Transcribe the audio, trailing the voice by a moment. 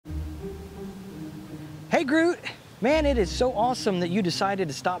Hey Groot! Man, it is so awesome that you decided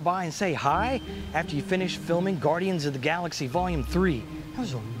to stop by and say hi after you finished filming Guardians of the Galaxy Vol.3. That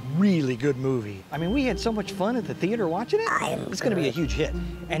was a really good movie. I mean, we had so much fun at the theater watching it. It's gonna be a huge hit.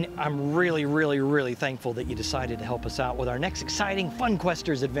 And I'm really thankful that you decided to help us out with our next exciting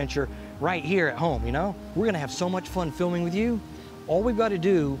FunQuesters adventure right here at home, you know? We're gonna have so much fun filming with you. All we've gotta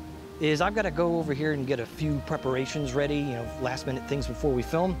do is I've gotta go over here and get a few preparations ready, you know, last minute things before we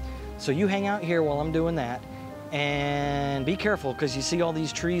film. So you hang out here while I'm doing that. And be careful, because you see all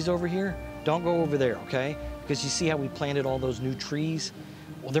these trees over here? Don't go over there, okay? Because you see how we planted all those new trees?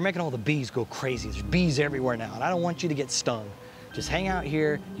 Well, they're making all the bees go crazy. There's bees everywhere now, and I don't want you to get stung. Just hang out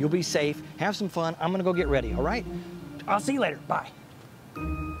here, you'll be safe, have some fun. I'm gonna go get ready, all right? I'll see you later, bye.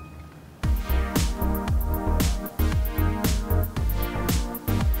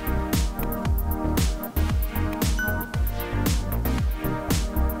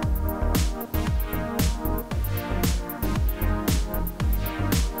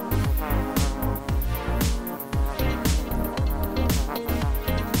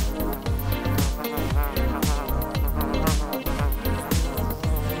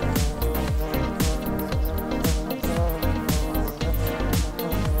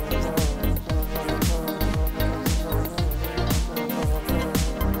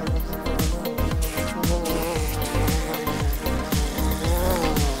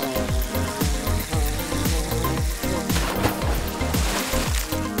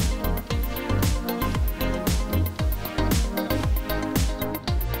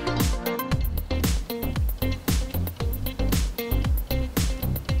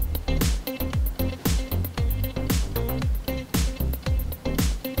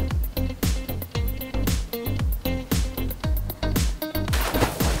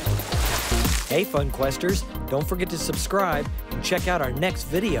 Hey FunQuesters, don't forget to subscribe and check out our next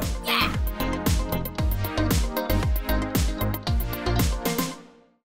video. Yeah!